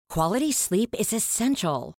Quality sleep is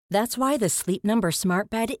essential. That's why the Sleep Number Smart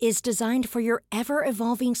Bed is designed for your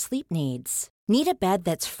ever-evolving sleep needs. Need a bed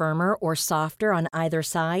that's firmer or softer on either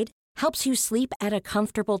side? Helps you sleep at a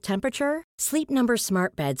comfortable temperature? Sleep Number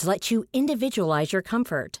Smart Beds let you individualize your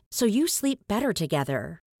comfort, so you sleep better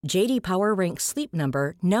together. J.D. Power ranks Sleep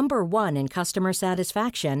Number number 1 in customer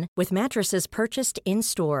satisfaction with mattresses purchased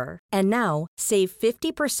in-store. And now, save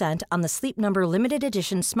 50% on the Sleep Number Limited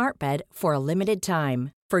Edition Smart Bed for a limited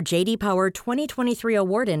time. For J.D. Power 2023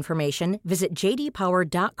 award information, visit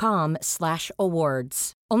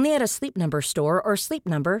jdpower.com/awards. Only at a Sleep Number store or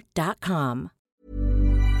sleepnumber.com.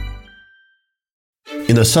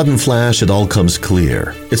 In a sudden flash, it all comes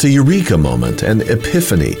clear. It's a eureka moment, an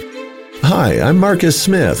epiphany. Hi, I'm Marcus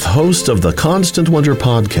Smith, host of the Constant Wonder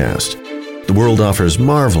podcast. The world offers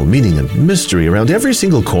marvel, meaning, and mystery around every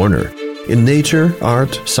single corner. In nature,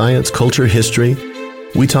 art, science, culture, history,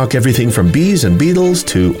 we talk everything from bees and beetles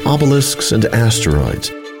to obelisks and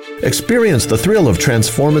asteroids. Experience the thrill of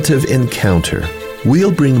transformative encounter.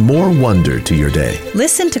 We'll bring more wonder to your day.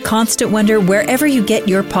 Listen to Constant Wonder wherever you get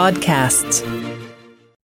your podcasts.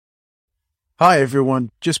 Hi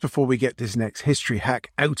everyone, just before we get this next History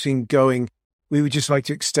Hack outing going, we would just like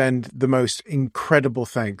to extend the most incredible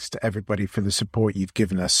thanks to everybody for the support you've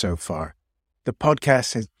given us so far. The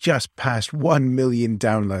podcast has just passed 1 million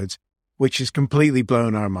downloads, which has completely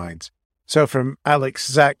blown our minds. So from Alex,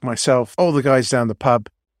 Zach, myself, all the guys down the pub,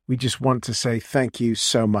 we just want to say thank you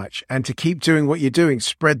so much. And to keep doing what you're doing,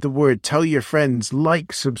 spread the word, tell your friends,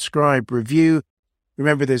 like, subscribe, review.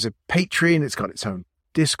 Remember, there's a Patreon, it's got its own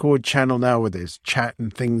Discord channel now where there's chat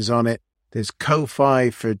and things on it. There's Ko-Fi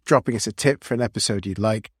for dropping us a tip for an episode you'd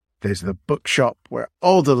like. There's the bookshop where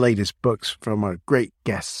all the latest books from our great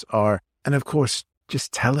guests are. And of course,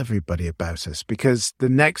 just tell everybody about us, because the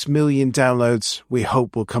next million downloads we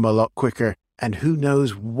hope will come a lot quicker. And who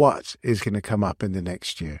knows what is going to come up in the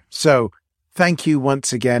next year. So thank you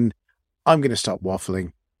once again. I'm going to stop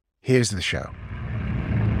waffling. Here's the show.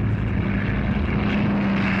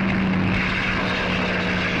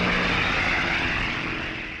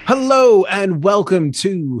 Hello and welcome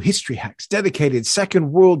to History Hacks, dedicated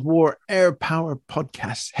Second World War air power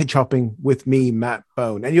podcast, hedge hopping with me, Matt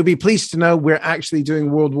Bone. And you'll be pleased to know we're actually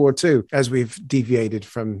doing World War II as we've deviated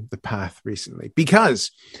from the path recently.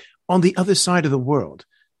 Because on the other side of the world,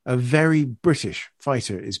 a very British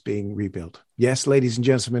fighter is being rebuilt. Yes, ladies and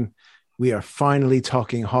gentlemen, we are finally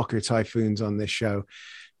talking Hawker Typhoons on this show,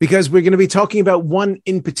 because we're going to be talking about one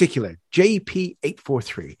in particular,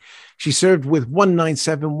 JP-843. She served with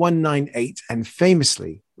 197, 198, and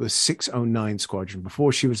famously with 609 Squadron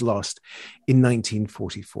before she was lost in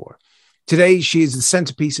 1944. Today, she is the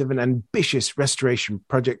centerpiece of an ambitious restoration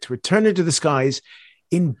project to return her to the skies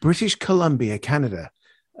in British Columbia, Canada,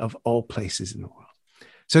 of all places in the world.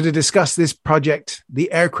 So to discuss this project,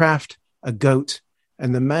 the aircraft, a goat,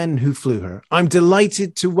 and the man who flew her, I'm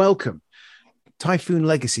delighted to welcome Typhoon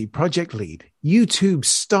Legacy project lead, YouTube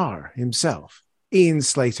star himself, Ian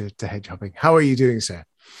Slater, to Hedge Hopping. How are you doing, sir?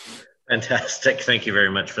 Fantastic. Thank you very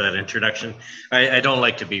much for that introduction. I don't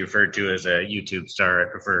like to be referred to as a YouTube star. I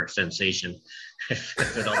prefer sensation. So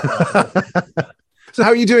how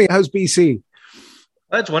are you doing? How's BC?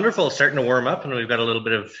 Well, it's wonderful. It's starting to warm up and we've got a little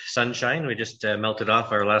bit of sunshine. We just melted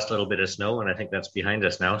off our last little bit of snow and I think that's behind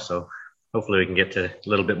us now. So hopefully we can get to a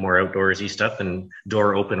little bit more outdoorsy stuff and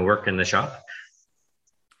door open work in the shop.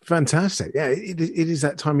 Fantastic. Yeah, it is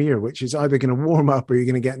that time of year, which is either going to warm up or you're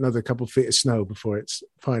going to get another couple of feet of sno before it's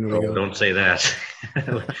finally over. Don't say that.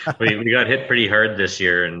 we got hit pretty hard this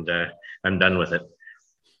year and I'm done with it.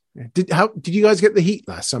 Did you guys get the heat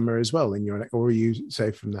last summer as well in your neck, or were you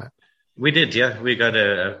safe from that? We did, yeah. We got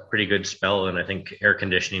a pretty good spell and I think air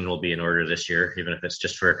conditioning will be in order this year, even if it's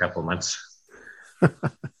just for a couple of months.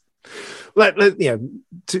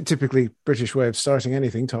 Typically British way of starting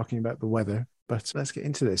anything, talking about the weather. But let's get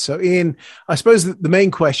into this. So, Ian, I suppose the main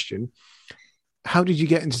question, how did you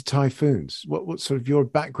get into typhoons? What's sort of your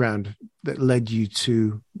background that led you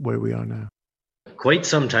to where we are now? Quite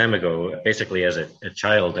some time ago, basically as a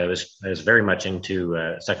child, I was very much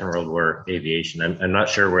into Second World War aviation. I'm not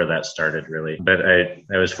sure where that started really, but I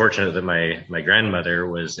was fortunate that my grandmother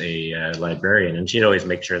was a librarian and she'd always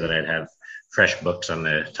make sure that I'd have fresh books on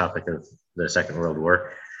the topic of the Second World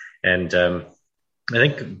War. And I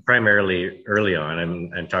think primarily early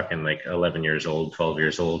on, I'm talking like 11 years old, 12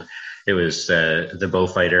 years old. It was the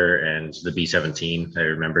Beaufighter and the B-17. I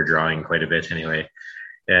remember drawing quite a bit anyway.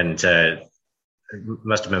 And it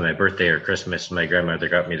must have been my birthday or Christmas. My grandmother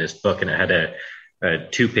got me this book and it had a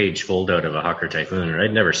 2-page fold out of a Hawker Typhoon, and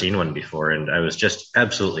I'd never seen one before, and I was just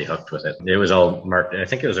absolutely hooked with it. It was all marked. I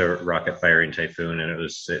think it was a rocket firing Typhoon, and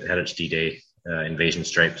it had its D-Day invasion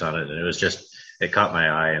stripes on it, and it caught my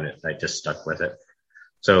eye, and I just stuck with it.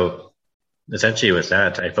 So essentially with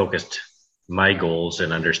that, I focused my goals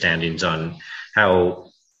and understandings on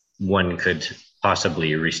how one could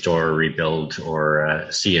possibly restore, rebuild, or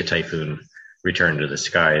see a Typhoon return to the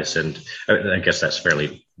skies. And I guess that's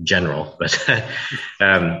fairly general, but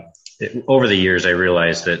over the years, I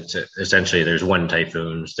realized that essentially there's one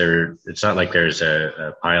Typhoon. It's not like there's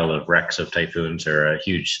a pile of wrecks of Typhoons or a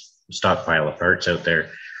huge stockpile of parts out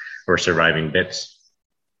there or surviving bits.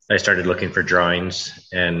 I started looking for drawings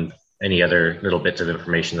and any other little bits of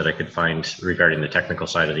information that I could find regarding the technical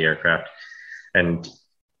side of the aircraft, and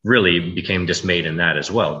really became dismayed in that as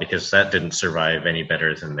well, because that didn't survive any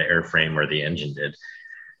better than the airframe or the engine did.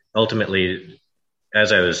 Ultimately,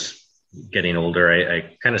 as I was getting older,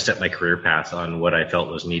 I kind of set my career path on what I felt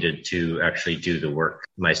was needed to actually do the work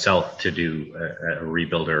myself, to do a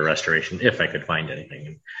rebuild or a restoration if I could find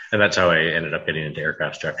anything. And that's how I ended up getting into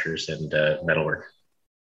aircraft structures and metalwork.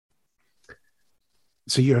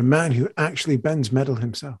 So you're a man who actually bends metal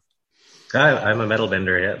himself. I'm a metal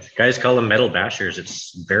bender, yeah. Guys call them metal bashers.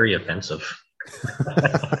 It's very offensive.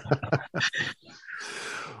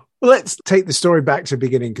 Well, let's take the story back to the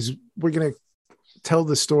beginning, because we're going to tell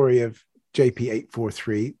the story of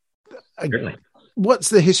JP843. Certainly. What's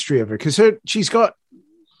the history of her? Because she's got,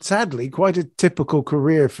 sadly, quite a typical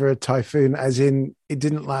career for a Typhoon, as in it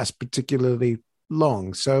didn't last particularly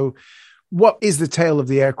long. So what is the tale of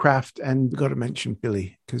the aircraft? And we've got to mention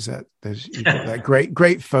Billy, because you've got that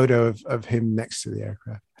great photo of him next to the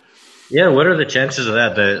aircraft. Yeah, what are the chances of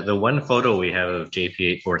that? The one photo we have of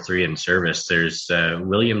JP843 in service, there's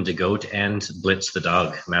William DeGoat and Blitz the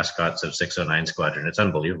dog, mascots of 609 Squadron. It's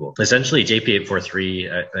unbelievable. Essentially,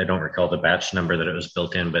 JP843, I don't recall the batch number that it was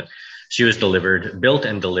built in, but she was built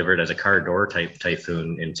and delivered as a car door type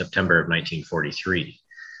Typhoon in September of 1943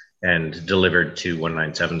 and delivered to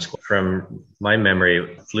 197 Squadron. From my memory,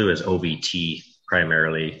 it flew as OBT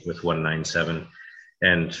primarily with 197.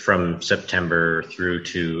 And from September through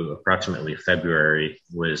to approximately February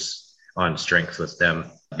was on strength with them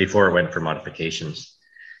before it went for modifications.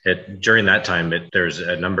 During that time, there's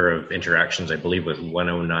a number of interactions, I believe, with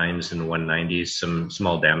 109s and 190s, some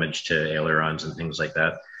small damage to ailerons and things like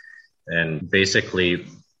that. And basically,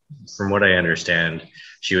 from what I understand,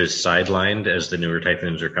 she was sidelined as the newer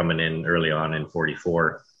Typhoons were coming in early on in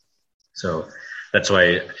 44. So that's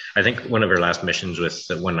why I think one of her last missions with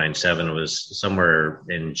the 197 was somewhere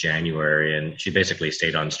in January, and she basically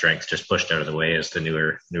stayed on strength, just pushed out of the way as the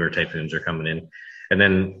newer Typhoons are coming in. And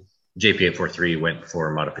then JP843 went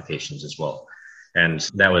for modifications as well. And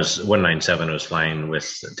that was 197 was flying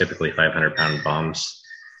with typically 500-pound bombs.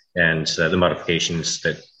 And the modifications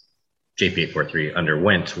that JP843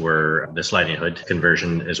 underwent were the sliding hood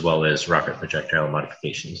conversion as well as rocket projectile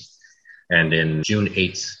modifications. And in June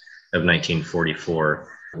 8th, of 1944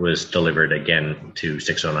 was delivered again to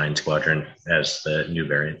 609 Squadron as the new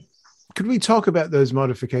variant. Could we talk about those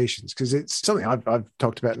modifications? Because it's something I've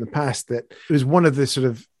talked about in the past, that it was one of the sort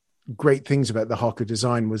of great things about the Hawker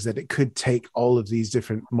design was that it could take all of these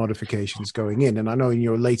different modifications going in. And I know in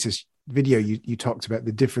your latest video, you talked about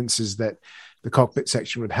the differences that the cockpit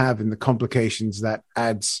section would have and the complications that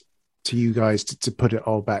adds to you guys to put it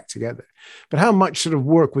all back together. But how much sort of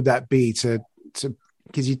work would that be to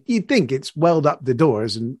because you'd think it's weld up the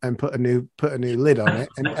doors and put a new lid on it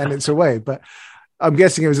and it's away. But I'm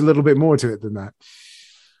guessing it was a little bit more to it than that.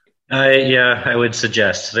 Yeah, I would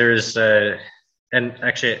suggest there's, and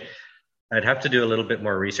actually I'd have to do a little bit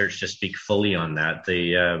more research to speak fully on that.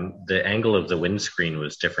 The angle of the windscreen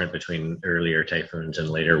was different between earlier Typhoons and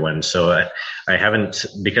later ones. So I haven't,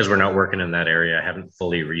 because we're not working in that area, I haven't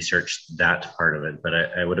fully researched that part of it, but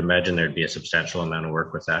I would imagine there'd be a substantial amount of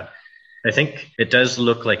work with that. I think it does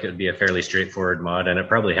look like it would be a fairly straightforward mod, and it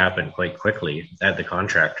probably happened quite quickly at the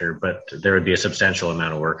contractor, but there would be a substantial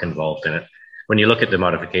amount of work involved in it. When you look at the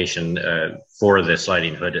modification for the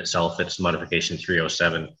sliding hood itself, it's modification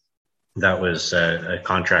 307. That was a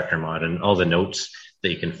contractor mod, and all the notes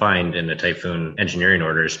that you can find in the Typhoon engineering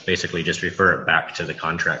orders basically just refer it back to the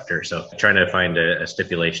contractor. So trying to find a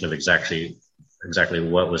stipulation of exactly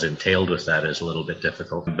what was entailed with that is a little bit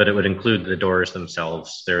difficult, but it would include the doors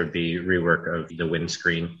themselves. There would be rework of the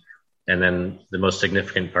windscreen. And then the most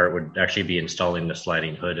significant part would actually be installing the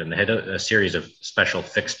sliding hood. And they had a series of special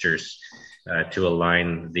fixtures to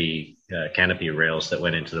align the canopy rails that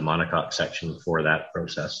went into the monocoque section for that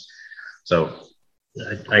process. So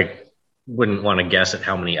wouldn't want to guess at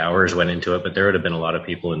how many hours went into it, but there would have been a lot of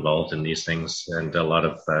people involved in these things, and a lot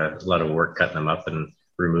of work cutting them up and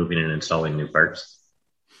removing and installing new parts.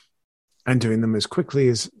 And doing them as quickly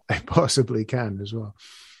as they possibly can as well.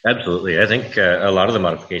 Absolutely. I think a lot of the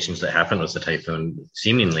modifications that happened with the Typhoon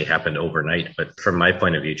seemingly happened overnight. But from my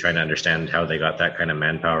point of view, trying to understand how they got that kind of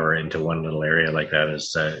manpower into one little area like that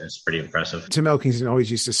is pretty impressive. Tim Elkington always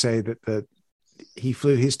used to say that he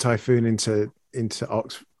flew his Typhoon into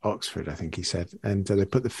Oxford, I think he said, and they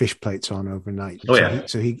put the fish plates on overnight. Oh, yeah.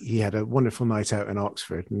 So he had a wonderful night out in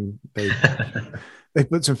Oxford, and they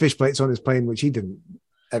put some fish plates on his plane, which he didn't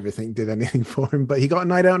ever think did anything for him, but he got a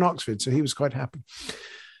night out in Oxford, so he was quite happy.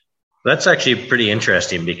 That's actually pretty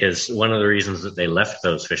interesting, because one of the reasons that they left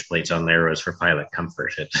those fish plates on there was for pilot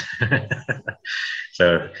comfort.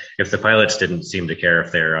 So if the pilots didn't seem to care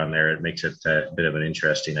if they're on there, it makes it a bit of an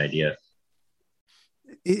interesting idea.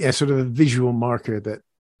 Yeah, sort of a visual marker that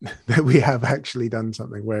we have actually done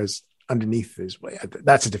something, whereas underneath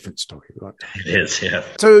that's a different story. Right? It is, yeah.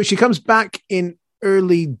 So she comes back in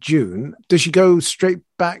early June. Does she go straight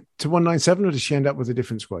back to 197, or does she end up with a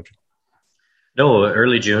different squadron? No,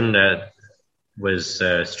 early June was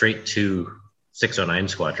straight to 609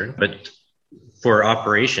 Squadron. But for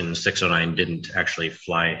operations, 609 didn't actually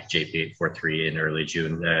fly JP-843 in early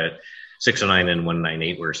June. 609 and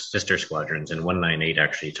 198 were sister squadrons, and 198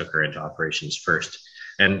 actually took her into operations first.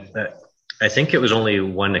 And I think it was only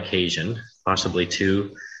one occasion, possibly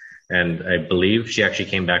two, and I believe she actually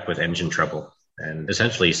came back with engine trouble and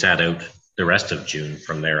essentially sat out the rest of June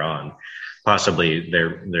from there on. Possibly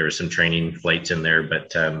there were some training flights in there,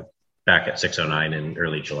 but back at 609 in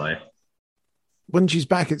early July. When she's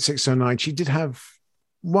back at 609, she did have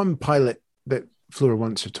one pilot that flew her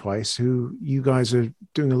once or twice, who you guys are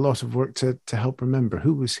doing a lot of work to help remember.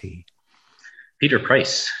 Who was he? Peter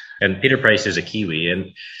Price. And Peter Price is a Kiwi.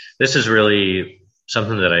 And this is really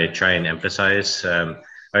something that I try and emphasize.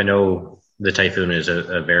 I know the Typhoon is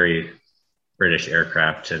a very British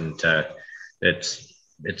aircraft, and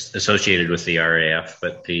it's associated with the RAF,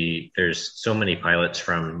 but there's so many pilots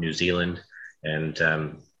from New Zealand and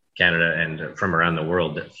Canada and from around the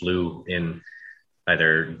world that flew in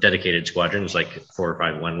either dedicated squadrons like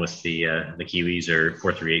 451 with the Kiwis, or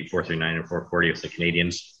 438, 439, and 440 with the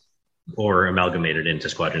Canadians, or amalgamated into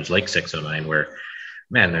squadrons like 609, where,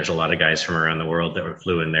 man, there's a lot of guys from around the world that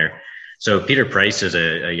flew in there. So Peter Price is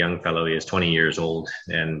a young fellow. He is 20 years old,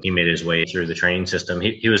 and he made his way through the training system.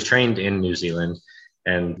 He was trained in New Zealand,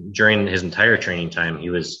 and during his entire training time,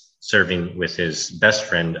 he was serving with his best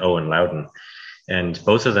friend, Owen Loudon. And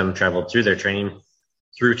both of them traveled through their training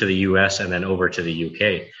through to the US and then over to the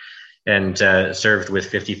UK, and served with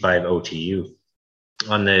 55 OTU.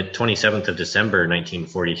 On the 27th of December,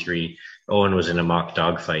 1943, Owen was in a mock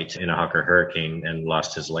dogfight in a Hawker Hurricane and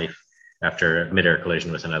lost his life after a mid-air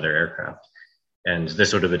collision with another aircraft. And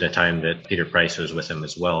this would have been a time that Peter Price was with him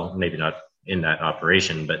as well, maybe not in that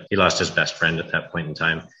operation, but he lost his best friend at that point in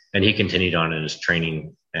time. And he continued on in his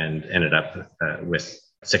training and ended up with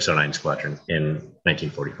 609 Squadron in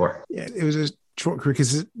 1944. Yeah, it was a short career,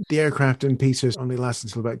 because the aircraft and Peters only last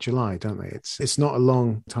until about July, don't they? It's not a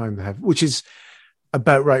long time to have, which is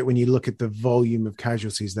about right when you look at the volume of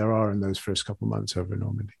casualties there are in those first couple of months over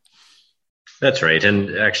Normandy. That's right.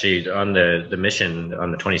 And actually on the mission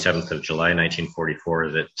on the 27th of July, 1944,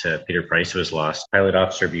 that Peter Price was lost, Pilot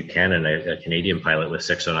Officer Buchanan, a Canadian pilot with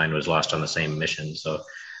 609, was lost on the same mission. So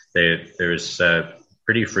there's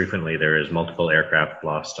pretty frequently there is multiple aircraft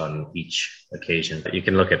lost on each occasion. You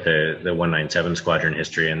can look at the 197 Squadron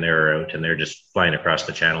history, and they're out and they're just flying across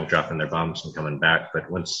the channel, dropping their bombs and coming back.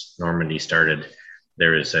 But once Normandy started,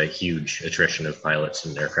 there is a huge attrition of pilots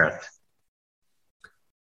and aircraft.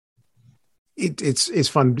 It's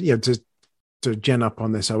fun, to gen up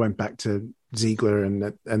on this. I went back to Ziegler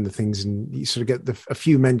and the things, and you sort of get a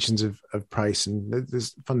few mentions of Price, and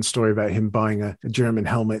there's a fun story about him buying a German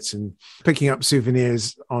helmet and picking up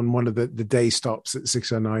souvenirs on one of the day stops that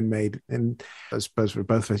 609 made. And I suppose for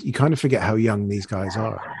both of us, you kind of forget how young these guys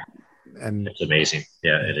are. And it's amazing.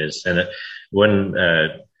 Yeah, it is. And one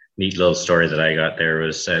neat little story that I got there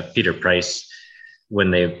was Peter Price. When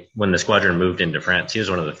the squadron moved into France, he was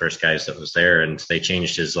one of the first guys that was there, and they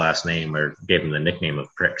changed his last name, or gave him the nickname of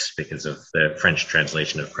Prix, because of the French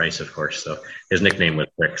translation of Price, of course. So his nickname was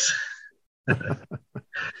Prix.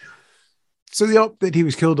 So the op that he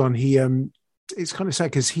was killed on, it's kind of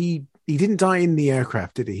sad because he didn't die in the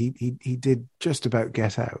aircraft, did he? He did just about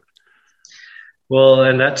get out. Well,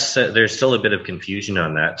 and that's there's still a bit of confusion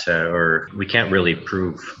on that, or we can't really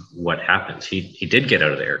prove what happened. He did get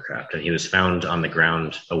out of the aircraft, and he was found on the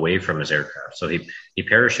ground away from his aircraft. So he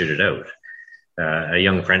parachuted out. a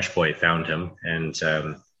young French boy found him, and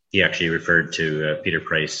he actually referred to Peter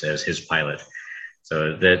Price as his pilot.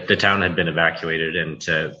 So the town had been evacuated,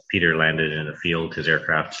 and Peter landed in a field. His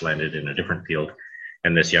aircraft landed in a different field,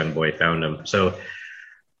 and this young boy found him. So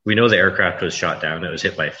we know the aircraft was shot down. It was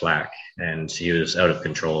hit by flak, and he was out of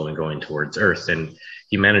control and going towards Earth. And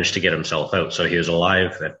he managed to get himself out. So he was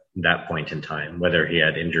alive at that point in time. Whether he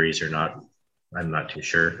had injuries or not, I'm not too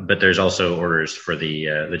sure. But there's also orders for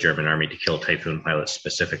the German army to kill Typhoon pilots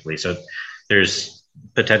specifically. So there's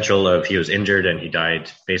potential of he was injured and he died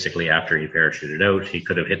basically after he parachuted out. He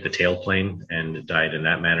could have hit the tailplane and died in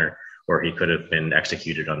that manner, or he could have been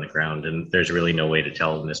executed on the ground. And there's really no way to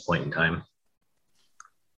tell in this point in time.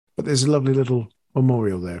 But there's a lovely little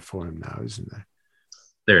memorial there for him now, isn't there?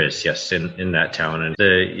 There is, yes, in that town. And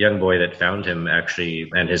the young boy that found him actually,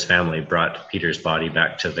 and his family, brought Peter's body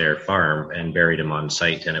back to their farm and buried him on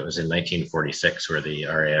site. And it was in 1946 where the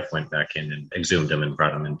RAF went back in and exhumed him and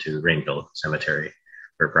brought him into Rainville Cemetery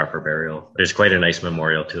for proper burial. There's quite a nice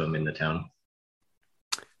memorial to him in the town.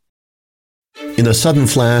 In a sudden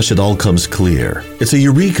flash, it all comes clear. It's a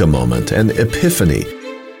eureka moment, an epiphany.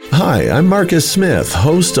 Hi, I'm Marcus Smith,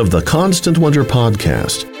 host of the Constant Wonder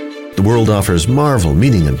podcast. The world offers marvel,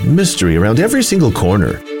 meaning, and mystery around every single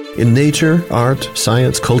corner. In nature, art,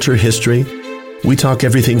 science, culture, history, we talk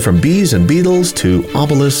everything from bees and beetles to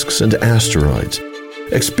obelisks and asteroids.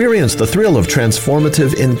 Experience the thrill of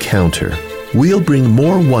transformative encounter. We'll bring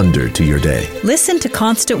more wonder to your day. Listen to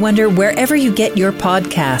Constant Wonder wherever you get your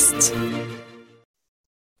podcasts.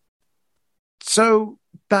 So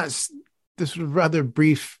that's the sort of rather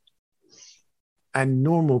brief and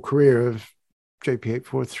normal career of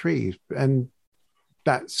JP843, and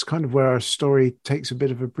that's kind of where our story takes a bit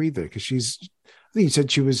of a breather, because I think you said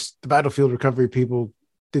she was the battlefield recovery people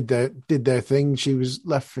did their thing. She was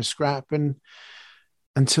left for scrap, and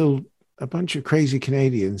until a bunch of crazy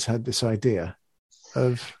Canadians had this idea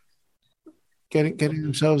of getting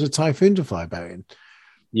themselves a Typhoon to fly about in.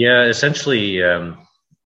 Yeah, essentially,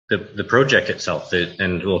 the project itself,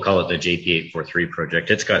 and we'll call it the JP843 project,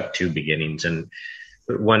 it's got two beginnings. And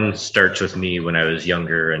one starts with me when I was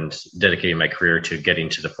younger and dedicating my career to getting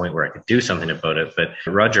to the point where I could do something about it. But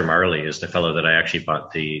Roger Marley is the fellow that I actually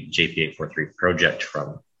bought the JP843 project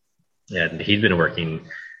from. And he'd been working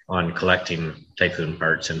on collecting Typhoon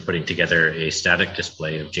parts and putting together a static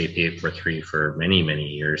display of JP843 for many, many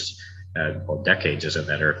years, decades as a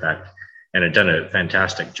matter of fact, and had done a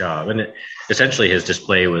fantastic job. And essentially his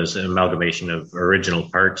display was an amalgamation of original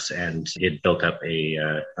parts, and he'd built up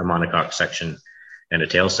a monocoque section and a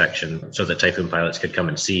tail section so that Typhoon pilots could come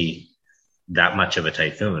and see that much of a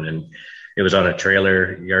Typhoon. And it was on a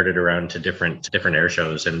trailer yarded around to different air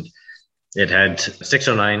shows, and it had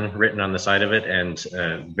 609 written on the side of it, and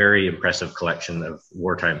a very impressive collection of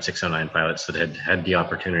wartime 609 pilots that had had the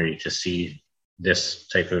opportunity to see this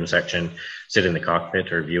Typhoon section, sit in the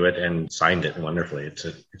cockpit or view it, and signed it wonderfully.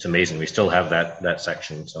 It's amazing. We still have that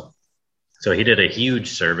section. So he did a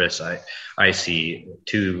huge service. I see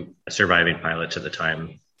two surviving pilots at the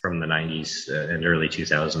time from the 90s and early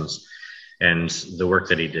 2000s. And the work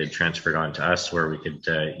that he did transferred on to us, where we could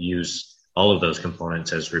use all of those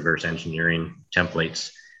components as reverse engineering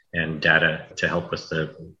templates and data to help with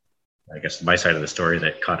my side of the story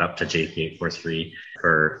that caught up to JP843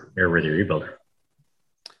 for airworthy rebuild.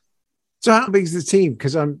 So how big is the team?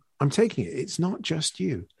 Because I'm taking it, it's not just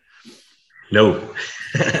you. No,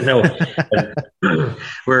 no.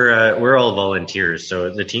 We're all volunteers.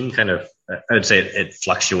 So the team kind of, I would say it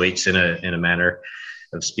fluctuates in a manner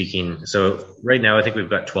of speaking. So right now, I think we've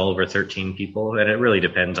got 12 or 13 people, and it really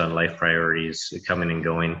depends on life priorities coming and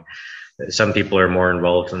going. Some people are more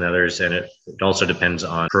involved than others, and it also depends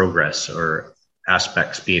on progress or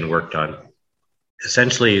aspects being worked on.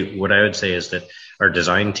 Essentially, what I would say is that our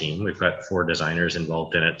design team, we've got 4 designers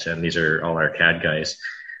involved in it, and these are all our CAD guys.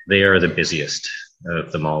 They are the busiest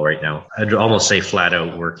of them all right now. I'd almost say flat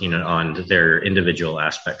out working on their individual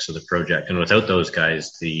aspects of the project. And without those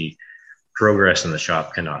guys, the progress in the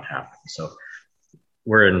shop cannot happen. So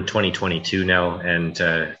we're in 2022 now, and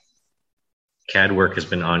CAD work has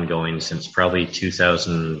been ongoing since probably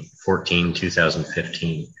 2014,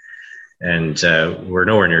 2015. And we're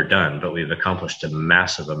nowhere near done, but we've accomplished a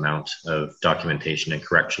massive amount of documentation and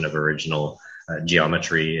correction of original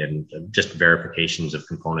geometry and just verifications of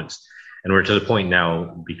components. And we're to the point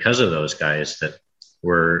now, because of those guys, that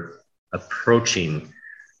we're approaching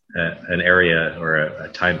an area or a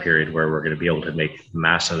time period where we're going to be able to make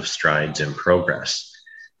massive strides in progress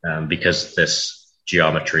because this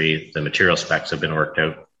geometry, the material specs have been worked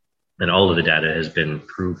out, and all of the data has been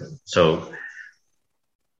proven. So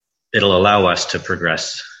it'll allow us to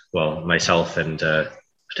progress myself and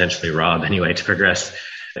potentially Rob anyway, to progress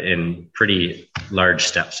in pretty large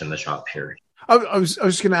steps in the shop here. I was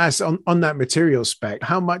going to ask on that material spec,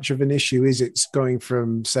 how much of an issue is it going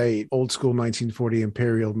from, say, old school 1940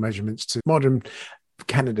 imperial measurements to modern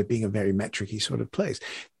Canada being a very metric-y sort of place,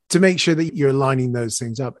 to make sure that you're lining those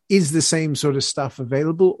things up? Is the same sort of stuff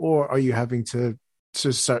available, or are you having to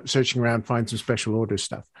start searching around, find some special order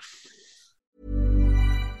stuff?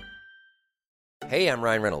 Hey, I'm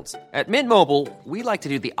Ryan Reynolds. At Mint Mobile, we like to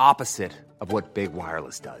do the opposite of what Big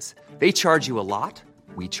Wireless does. They charge you a lot.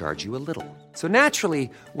 We charge you a little. So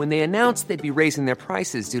naturally, when they announced they'd be raising their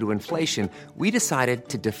prices due to inflation, we decided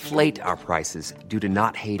to deflate our prices due to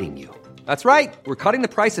not hating you. That's right. We're cutting the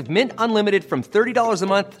price of Mint Unlimited from $30 a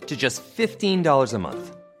month to just $15 a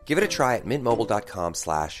month. Give it a try at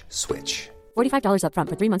mintmobile.com/switch. $45 up front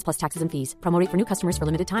for 3 months plus taxes and fees. Promo rate for new customers for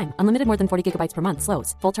limited time. Unlimited more than 40 gigabytes per month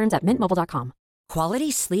slows. Full terms at mintmobile.com.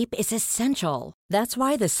 Quality sleep is essential. That's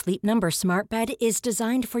why the Sleep Number Smart Bed is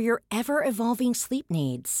designed for your ever-evolving sleep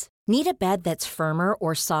needs. Need a bed that's firmer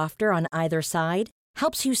or softer on either side?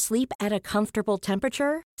 Helps you sleep at a comfortable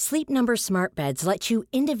temperature? Sleep Number Smart Beds let you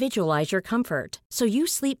individualize your comfort, so you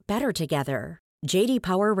sleep better together. J.D.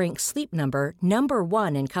 Power ranks Sleep Number number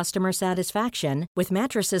 1 in customer satisfaction with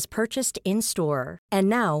mattresses purchased in-store. And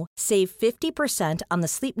now, save 50% on the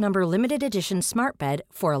Sleep Number Limited Edition Smart Bed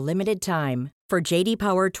for a limited time. For J.D.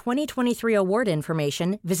 Power 2023 award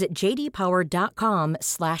information, visit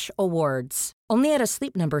jdpower.com/awards. Only at a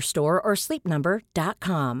Sleep Number store or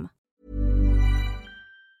sleepnumber.com.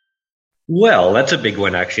 Well, that's a big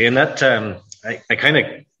one, actually. And that I kind of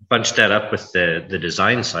bunched that up with the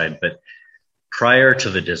design side. But prior to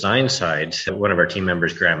the design side, one of our team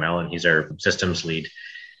members, Graham Allen, he's our systems lead,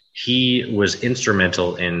 he was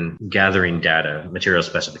instrumental in gathering data, material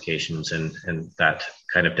specifications, and that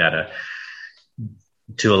kind of data,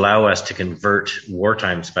 to allow us to convert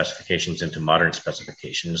wartime specifications into modern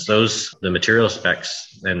specifications. The material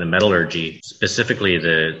specs and the metallurgy, specifically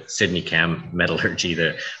the Sydney Cam metallurgy,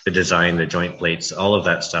 the design, the joint plates, all of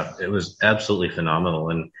that stuff, it was absolutely phenomenal.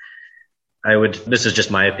 And this is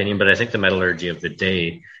just my opinion, but I think the metallurgy of the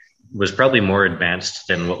day was probably more advanced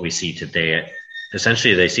than what we see today.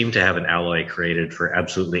 Essentially, they seem to have an alloy created for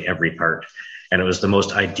absolutely every part, and it was the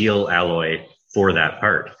most ideal alloy for that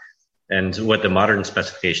part. And what the modern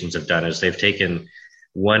specifications have done is they've taken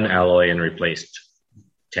one alloy and replaced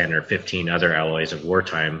 10 or 15 other alloys of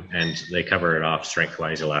wartime, and they cover it off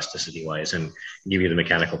strength-wise, elasticity-wise, and give you the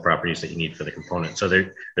mechanical properties that you need for the component. So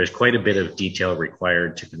there's quite a bit of detail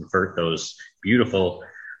required to convert those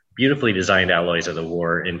beautifully designed alloys of the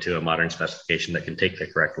war into a modern specification that can take the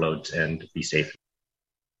correct loads and be safe.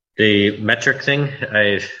 The metric thing,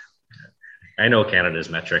 I know Canada's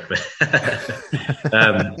metric, but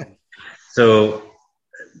so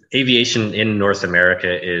aviation in North America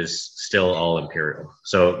is still all imperial.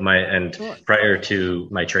 So prior to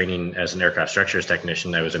my training as an aircraft structures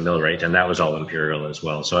technician, I was a millwright, and that was all imperial as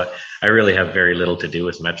well. So I really have very little to do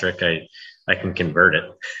with metric. I can convert it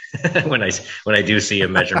when I do see a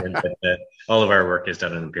measurement, but all of our work is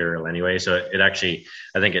done in imperial anyway. So it actually,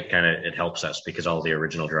 I think it helps us because all the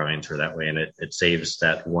original drawings were that way, and it saves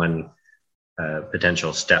that one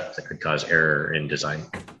potential step that could cause error in design.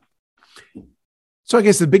 So I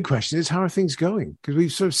guess the big question is, how are things going? Because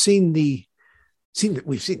we've sort of seen the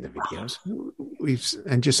videos.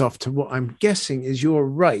 And just off to what I'm guessing is you're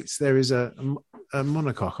right. There is a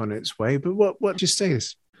monocoque on its way, but what's your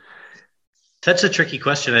status? That's a tricky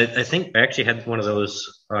question. I think I actually had one of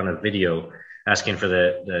those on a video asking for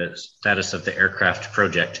the status of the aircraft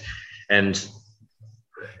project. And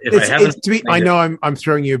I know I'm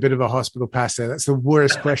throwing you a bit of a hospital pass there. That's the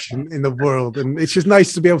worst question in the world. And it's just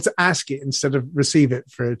nice to be able to ask it instead of receive it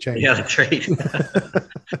for a change. Yeah, that's right.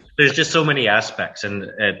 There's just so many aspects. And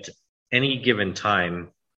at any given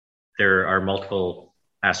time, there are multiple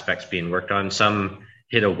aspects being worked on. Some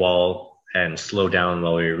hit a wall and slow down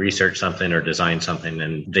while we research something or design something,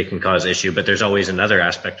 and they can cause issue. But there's always another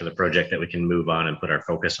aspect of the project that we can move on and put our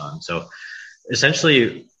focus on. So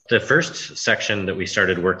essentially, the first section that we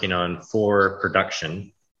started working on for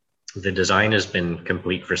production, the design has been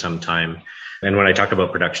complete for some time. And when I talk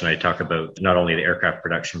about production, I talk about not only the aircraft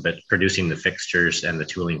production, but producing the fixtures and the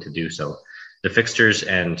tooling to do so. The fixtures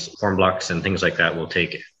and form blocks and things like that will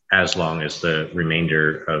take as long as the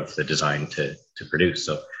remainder of the design to produce.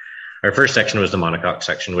 So our first section was the monocoque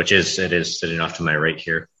section, it is sitting off to my right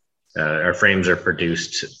here. Our frames are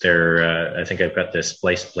produced. I think I've got the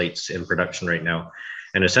splice plates in production right now.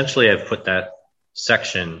 And essentially, I've put that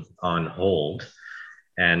section on hold,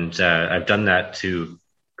 and I've done that to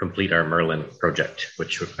complete our Merlin project,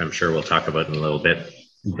 which I'm sure we'll talk about in a little bit.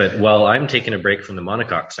 But while I'm taking a break from the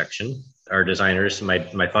monocoque section, our designers,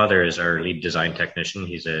 my father is our lead design technician.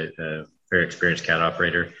 He's a very experienced CAD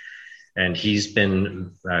operator, and he's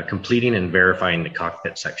been completing and verifying the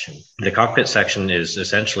cockpit section. The cockpit section is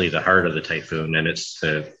essentially the heart of the Typhoon, and it's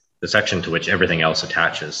the section to which everything else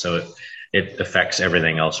attaches. So it affects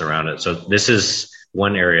everything else around it. So this is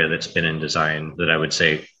one area that's been in design that I would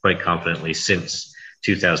say quite confidently since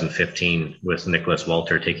 2015, with Nicholas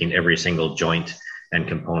Walter taking every single joint and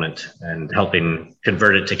component and helping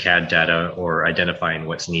convert it to CAD data or identifying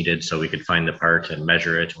what's needed so we could find the part and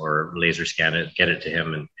measure it or laser scan it, get it to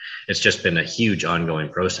him. And it's just been a huge ongoing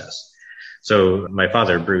process. So my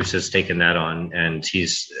father, Bruce, has taken that on, and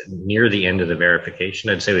he's near the end of the verification.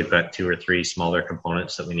 I'd say we've got 2 or 3 smaller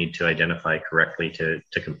components that we need to identify correctly to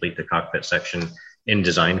complete the cockpit section in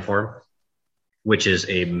design form, which is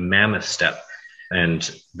a mammoth step and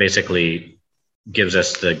basically gives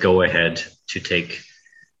us the go-ahead to take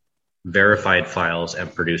verified files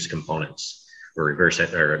and produce components, or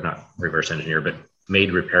not reverse engineer, but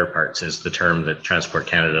made repair parts is the term that Transport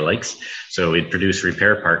Canada likes. So we'd produce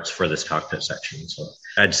repair parts for this cockpit section. So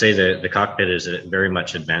I'd say that the cockpit is a very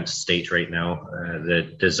much advanced state right now.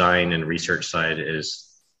 The design and research side is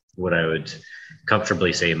what I would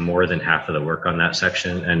comfortably say more than half of the work on that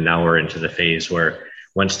section. And now we're into the phase where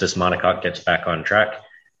once this monocoque gets back on track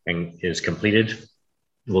and is completed,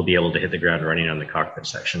 we'll be able to hit the ground running on the cockpit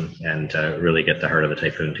section and really get the heart of the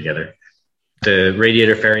Typhoon together. The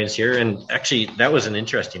radiator fairings here, and actually that was an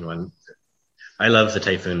interesting one. I love the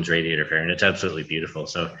Typhoon's radiator fairing. It's absolutely beautiful.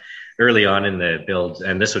 So early on in the build,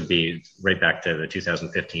 and this would be right back to the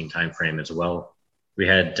 2015 timeframe as well, we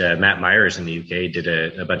had Matt Myers in the UK did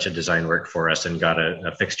a bunch of design work for us and got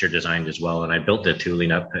a fixture designed as well. And I built the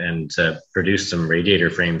tooling up and produced some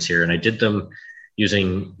radiator frames here. And I did them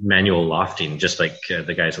using manual lofting, just like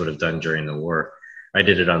the guys would have done during the war. I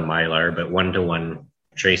did it on Mylar, but one-to-one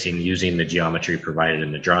tracing using the geometry provided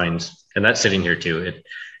in the drawings. And that's sitting here too.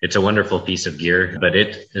 It's a wonderful piece of gear, but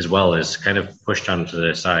it as well is kind of pushed onto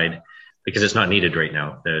the side because it's not needed right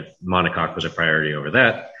now. The monocoque was a priority over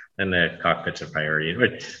that, and the cockpit's a priority.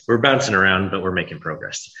 We're bouncing around, but we're making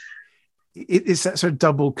progress. It's that sort of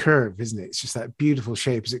double curve, isn't it? It's just that beautiful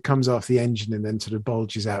shape as it comes off the engine and then sort of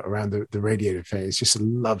bulges out around the radiator frame. It's just a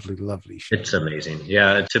lovely, lovely shape. It's amazing.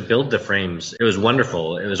 Yeah, to build the frames, it was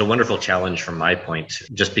wonderful. It was a wonderful challenge from my point,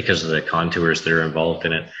 just because of the contours that are involved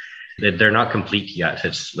in it. They're not complete yet.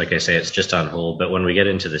 It's like I say, it's just on hold. But when we get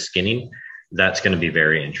into the skinning, that's going to be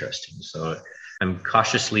very interesting. So I'm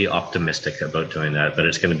cautiously optimistic about doing that, but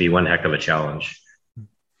it's going to be one heck of a challenge.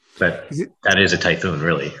 But that is a Typhoon,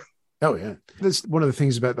 really. Oh, yeah. That's one of the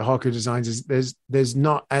things about the Hawker designs is there's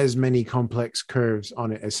not as many complex curves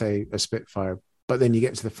on it as, say, a Spitfire. But then you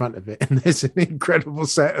get to the front of it and there's an incredible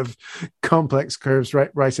set of complex curves right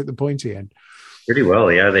at the pointy end. Pretty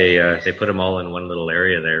well, yeah. They put them all in one little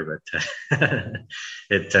area there, but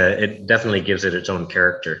it definitely gives it its own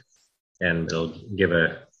character, and it'll give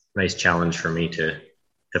a nice challenge for me to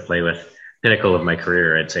play with. Pinnacle of my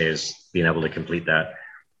career, I'd say, is being able to complete that.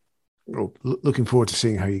 Oh, looking forward to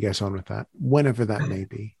seeing how you get on with that, whenever that may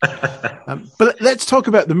be. But let's talk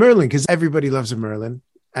about the Merlin, because everybody loves a Merlin.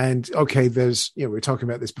 And okay, we were talking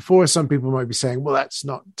about this before. Some people might be saying, well, that's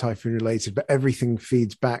not Typhoon related, but everything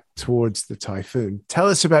feeds back towards the Typhoon. Tell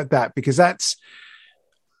us about that, because that's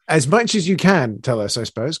as much as you can tell us, I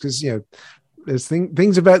suppose, because, there's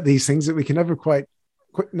things about these things that we can never quite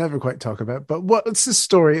talk about. But what's the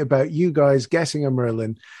story about you guys getting a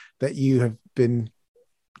Merlin that you have been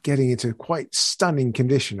getting into quite stunning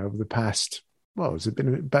condition over the past, has it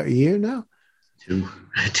been about a year now? 2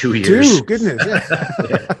 years. 2, goodness.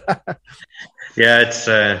 Yeah.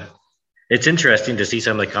 Yeah, it's interesting to see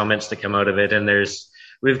some of the comments that come out of it. And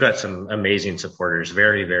we've got some amazing supporters,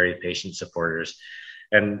 very, very patient supporters.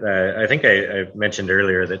 And I think I mentioned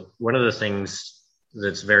earlier that one of the things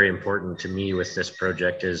that's very important to me with this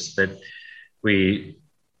project is that we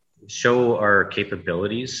show our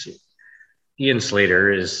capabilities. Ian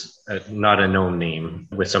Slater is not a known name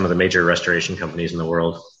with some of the major restoration companies in the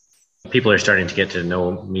world. People are starting to get to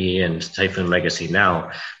know me and Typhoon Legacy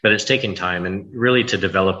now, but it's taken time. And really, to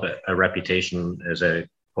develop a reputation as a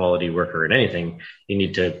quality worker in anything, you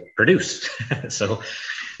need to produce. So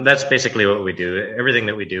that's basically what we do. Everything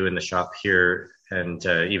that we do in the shop here, and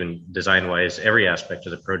even design-wise, every aspect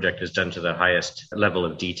of the project is done to the highest level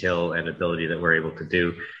of detail and ability that we're able to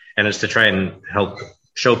do. And it's to try and help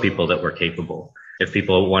show people that we're capable. If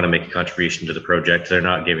people want to make a contribution to the project, they're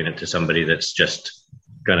not giving it to somebody that's just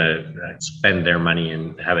going to spend their money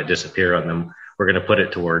and have it disappear on them. We're going to put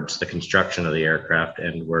it towards the construction of the aircraft,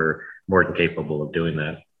 and we're more than capable of doing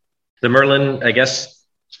that. The Merlin, I guess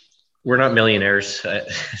We're not millionaires,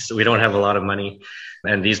 so we don't have a lot of money,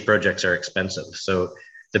 and these projects are expensive. So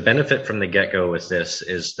the benefit from the get-go with this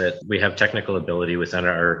is that we have technical ability within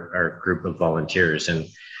our group of volunteers and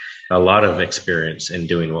a lot of experience in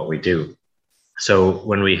doing what we do. So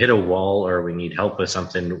when we hit a wall or we need help with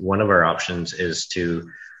something, one of our options is to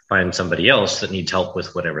find somebody else that needs help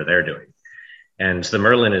with whatever they're doing. And the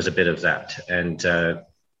Merlin is a bit of that. And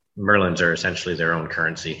Merlins are essentially their own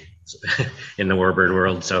currency in the warbird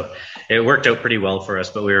world. So it worked out pretty well for us,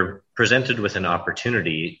 but we were presented with an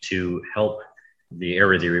opportunity to help the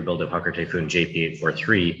airworthy rebuild of Hawker Typhoon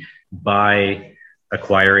JP843 by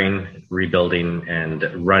acquiring, rebuilding,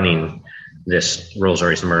 and running this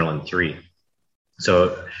Rolls-Royce Merlin 3.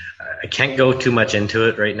 So I can't go too much into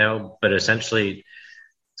it right now, but essentially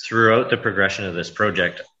throughout the progression of this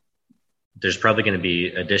project, there's probably going to be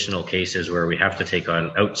additional cases where we have to take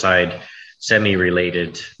on outside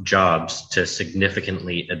semi-related jobs to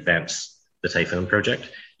significantly advance the Typhoon project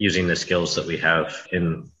using the skills that we have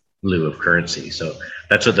in lieu of currency. So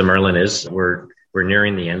that's what the Merlin is. We're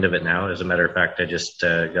nearing the end of it now. As a matter of fact, I just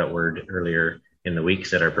got word earlier in the week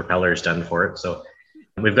that our propeller is done for it. So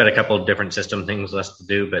we've got a couple of different system things left to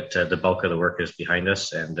do, but the bulk of the work is behind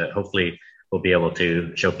us, and hopefully we'll be able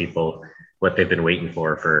to show people what they've been waiting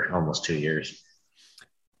for almost 2 years.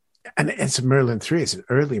 And it's a Merlin 3. It's an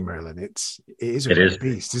early Merlin. It is a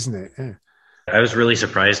beast, isn't it? Yeah. I was really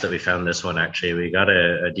surprised that we found this one, actually. We got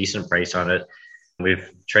a decent price on it.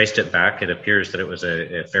 We've traced it back. It appears that it was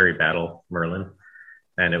a ferry battle Merlin,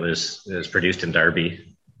 and it was produced in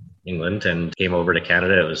Derby, England, and came over to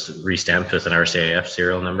Canada. It was restamped with an RCIF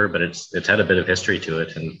serial number, but it's had a bit of history to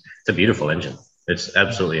it, and it's a beautiful engine. It's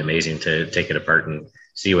absolutely amazing to take it apart and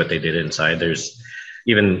see what they did inside. There's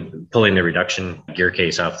even pulling the reduction gear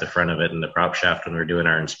case off the front of it and the prop shaft when we're doing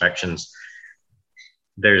our inspections.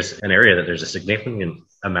 There's an area that there's a significant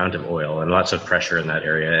amount of oil and lots of pressure in that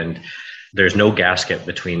area, and there's no gasket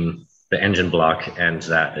between the engine block and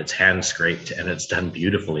that. It's hand scraped and it's done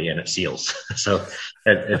beautifully and it seals. So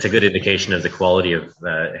it's a good indication of the quality of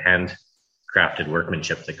handcrafted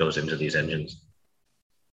workmanship that goes into these engines.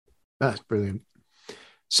 That's brilliant.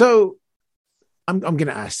 So I'm going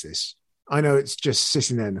to ask this. I know it's just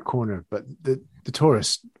sitting there in the corner, but the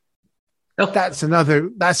Taurus, that's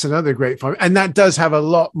another great farm. And that does have a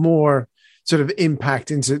lot more sort of impact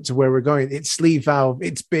into where we're going. It's sleeve valve,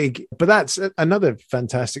 it's big, but that's another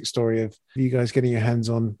fantastic story of you guys getting your hands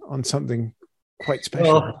on something quite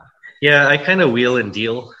special. Well, yeah, I kind of wheel and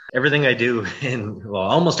deal. Everything I do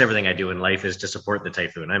almost everything I do in life is to support the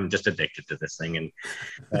Typhoon. I'm just addicted to this thing.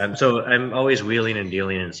 And so I'm always wheeling and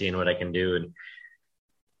dealing and seeing what I can do. And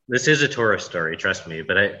this is a Taurus story, trust me,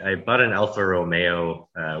 but I bought an Alfa Romeo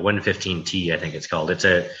 115T, I think it's called. It's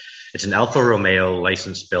an Alfa Romeo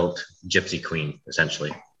license-built Gypsy Queen,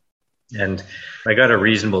 essentially. And I got a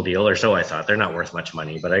reasonable deal, or so I thought. They're not worth much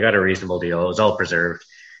money, but I got a reasonable deal. It was all preserved.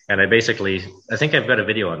 And I think I've got a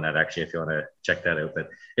video on that, actually, if you want to check that out. But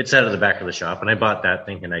it's out of the back of the shop. And I bought that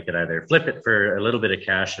thinking I could either flip it for a little bit of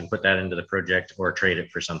cash and put that into the project or trade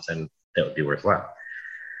it for something that would be worthwhile.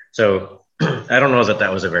 So I don't know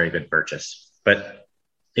that was a very good purchase, but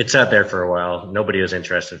it sat there for a while. Nobody was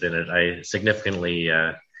interested in it. I significantly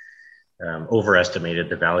overestimated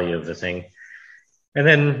the value of the thing. And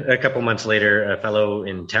then a couple months later, a fellow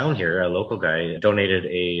in town here, a local guy, donated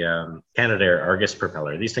a Canadair Argus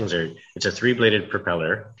propeller. These things it's a 3-bladed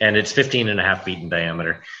propeller, and it's 15.5 feet in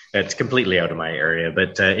diameter. It's completely out of my area,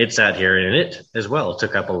 but it sat here, and it as well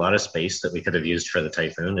took up a lot of space that we could have used for the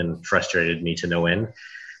Typhoon and frustrated me to no end.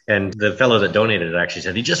 And the fellow that donated it actually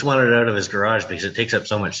said he just wanted it out of his garage because it takes up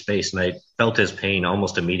so much space. And I felt his pain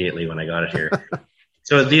almost immediately when I got it here.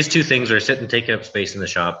 So these two things are sitting, taking up space in the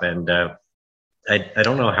shop. And I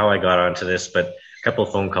don't know how I got onto this, but a couple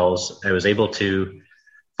of phone calls, I was able to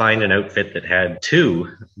find an outfit that had 2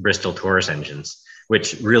 Bristol Taurus engines,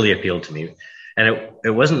 which really appealed to me. And it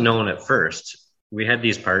wasn't known at first. We had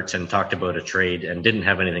these parts and talked about a trade and didn't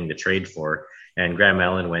have anything to trade for. And Graham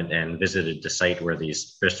Allen went and visited the site where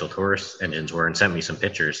these Bristol Taurus engines were and sent me some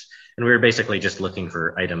pictures. And we were basically just looking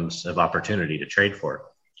for items of opportunity to trade for.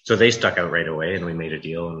 So they stuck out right away and we made a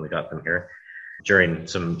deal and we got them here during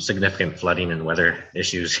some significant flooding and weather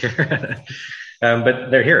issues here.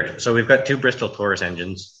 But they're here. So we've got 2 Bristol Taurus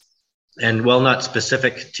engines. And while not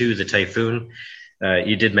specific to the Typhoon,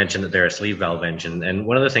 you did mention that they're a sleeve valve engine. And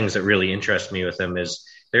one of the things that really interests me with them is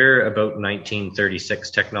they're about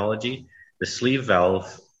 1936 technology. The sleeve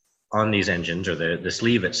valve on these engines, or the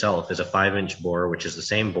sleeve itself, is a 5-inch bore, which is the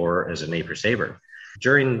same bore as a Napier Sabre.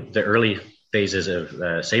 During the early phases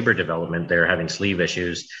of Sabre development, they were having sleeve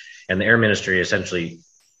issues, and the Air Ministry essentially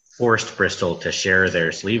forced Bristol to share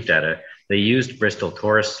their sleeve data, they used Bristol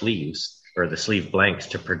Taurus sleeves or the sleeve blanks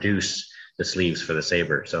to produce the sleeves for the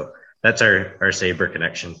Sabre. So that's our Sabre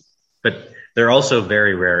connection. But they're also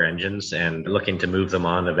very rare engines, and looking to move them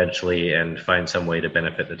on eventually and find some way to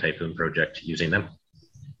benefit the Typhoon project using them.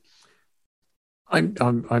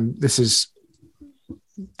 This is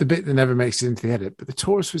the bit that never makes it into the edit, but the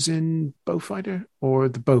Taurus was in Beaufighter or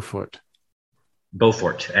the Beaufort?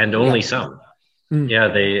 Beaufort, and only some. Yeah,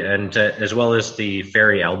 as well as the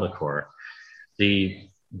Ferry Albacore. The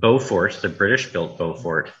Beaufort, the British-built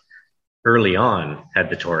Beaufort, early on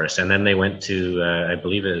had the Taurus, and then they went to, I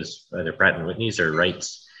believe it was either Pratt & Whitney's or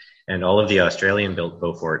Wright's, and all of the Australian-built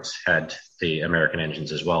Beauforts had the American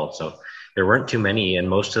engines as well. So there weren't too many, and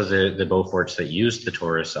most of the Beauforts that used the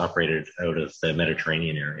Taurus operated out of the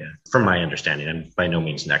Mediterranean area, from my understanding. I'm by no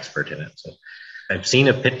means an expert in it. So I've seen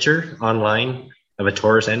a picture online of a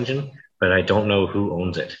Taurus engine, but I don't know who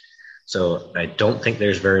owns it. So I don't think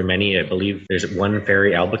there's very many. I believe there's one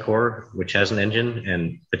Ferry Albacore, which has an engine,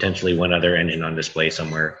 and potentially one other engine on display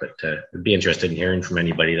somewhere. But I'd be interested in hearing from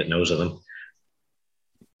anybody that knows of them.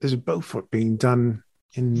 There's a Beaufort being done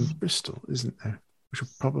in Bristol, isn't there? Which will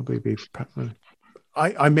probably be...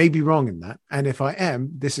 I may be wrong in that. And if I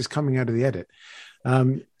am, this is coming out of the edit.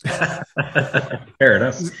 Fair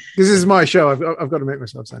enough. This is my show. I've got to make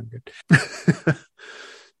myself sound good.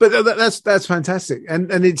 But that's fantastic, and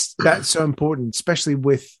that's so important, especially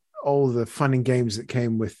with all the fun and games that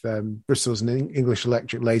came with Bristol's and English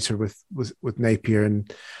Electric later with Napier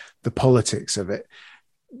and the politics of it.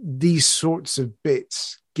 These sorts of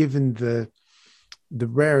bits, given the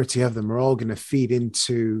rarity of them, are all going to feed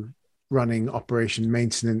into running operation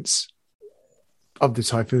maintenance of the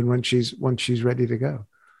Typhoon once she's ready to go.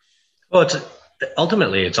 Well,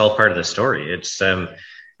 ultimately it's all part of the story.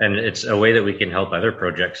 And it's a way that we can help other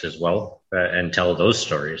projects as well and tell those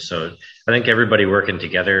stories. So I think everybody working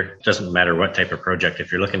together, doesn't matter what type of project,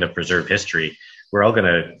 if you're looking to preserve history, we're all going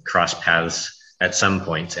to cross paths at some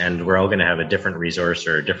point, and we're all going to have a different resource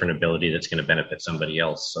or a different ability that's going to benefit somebody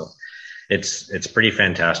else. So it's pretty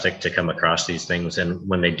fantastic to come across these things. And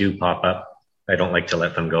when they do pop up, I don't like to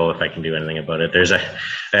let them go if I can do anything about it.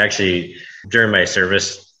 I actually, during my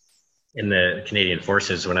service in the Canadian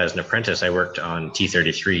Forces, when I was an apprentice, I worked on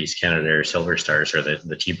T-33s, Canadair Silver Stars, or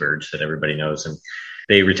the T-Birds that everybody knows. And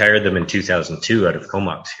they retired them in 2002 out of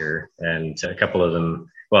Comox here. And a couple of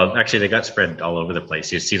them, well, actually, they got spread all over the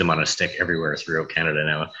place. You see them on a stick everywhere throughout Canada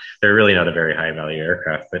now. They're really not a very high value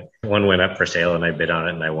aircraft, but one went up for sale and I bid on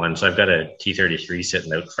it and I won. So I've got a T-33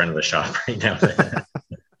 sitting out front of the shop right now.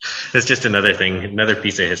 It's just another thing, another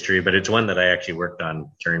piece of history, but it's one that I actually worked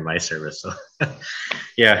on during my service. So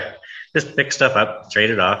yeah. Just pick stuff up, trade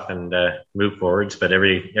it off, and move forwards. But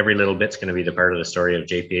every little bit's going to be the part of the story of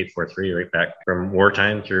JP843, right back from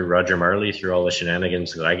wartime through Roger Marley, through all the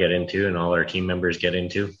shenanigans that I get into and all our team members get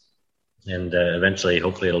into. And eventually,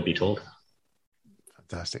 hopefully, it'll be told.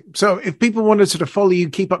 Fantastic. So if people want to sort of follow you,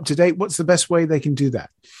 keep up to date, what's the best way they can do that?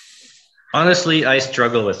 Honestly, I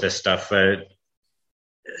struggle with this stuff.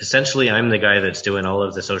 Essentially, I'm the guy that's doing all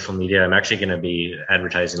of the social media. I'm actually going to be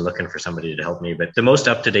advertising, looking for somebody to help me. But the most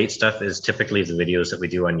up-to-date stuff is typically the videos that we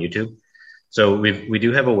do on YouTube. So we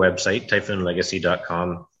do have a website,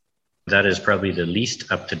 typhoonlegacy.com. That is probably the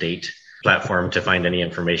least up-to-date platform to find any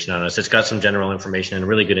information on us. It's got some general information and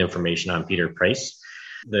really good information on Peter Price.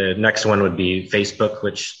 The next one would be Facebook,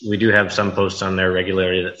 which we do have some posts on there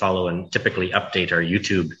regularly that follow and typically update our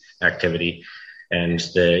YouTube activity. And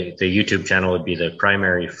the YouTube channel would be the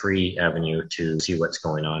primary free avenue to see what's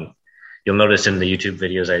going on. You'll notice in the YouTube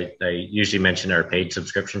videos, I usually mention our paid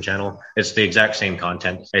subscription channel. It's the exact same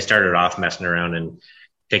content. I started off messing around and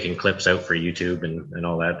taking clips out for YouTube and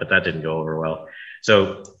all that, but that didn't go over well.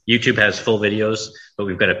 So YouTube has full videos, but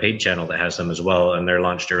we've got a paid channel that has them as well, and they're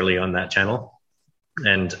launched early on that channel.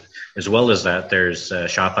 And as well as that, there's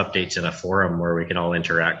shop updates in a forum where we can all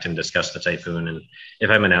interact and discuss the Typhoon. And if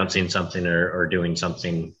I'm announcing something or doing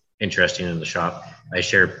something interesting in the shop, I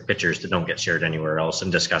share pictures that don't get shared anywhere else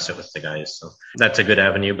and discuss it with the guys. So that's a good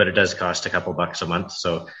avenue, but it does cost a couple bucks a month.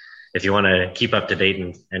 So if you want to keep up to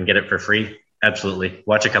date and get it for free, absolutely.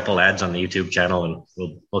 Watch a couple ads on the YouTube channel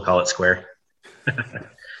and we'll call it square.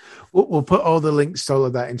 We'll put all the links to all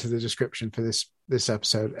of that into the description for this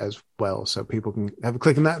episode as well, so people can have a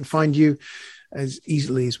click on that and find you as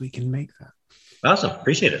easily as we can make that. Awesome.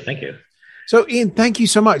 Appreciate it. Thank you. So, Ian, thank you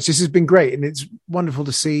so much. This has been great, and it's wonderful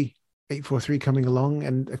to see 843 coming along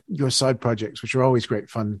and your side projects, which are always great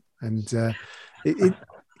fun. And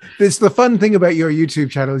it's the fun thing about your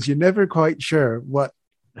YouTube channel is you're never quite sure what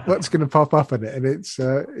what's going to pop up in it, and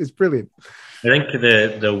it's brilliant. I think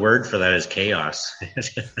the word for that is chaos.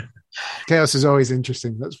 Chaos is always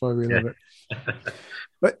interesting. That's why we love it.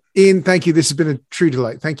 But Ian, thank you. This has been a true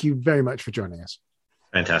delight. Thank you very much for joining us.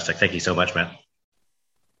 Fantastic. Thank you so much, Matt.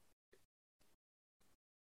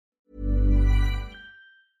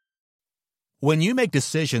 When you make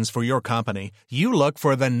decisions for your company, you look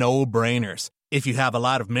for the no-brainers. If you have a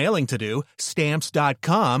lot of mailing to do,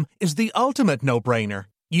 Stamps.com is the ultimate no-brainer.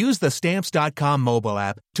 Use the Stamps.com mobile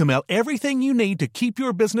app to mail everything you need to keep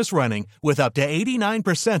your business running with up to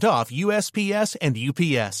 89% off USPS and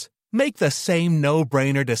UPS. Make the same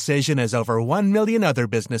no-brainer decision as over 1 million other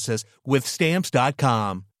businesses with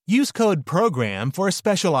Stamps.com. Use code PROGRAM for a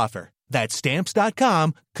special offer. That's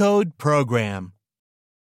Stamps.com, code PROGRAM.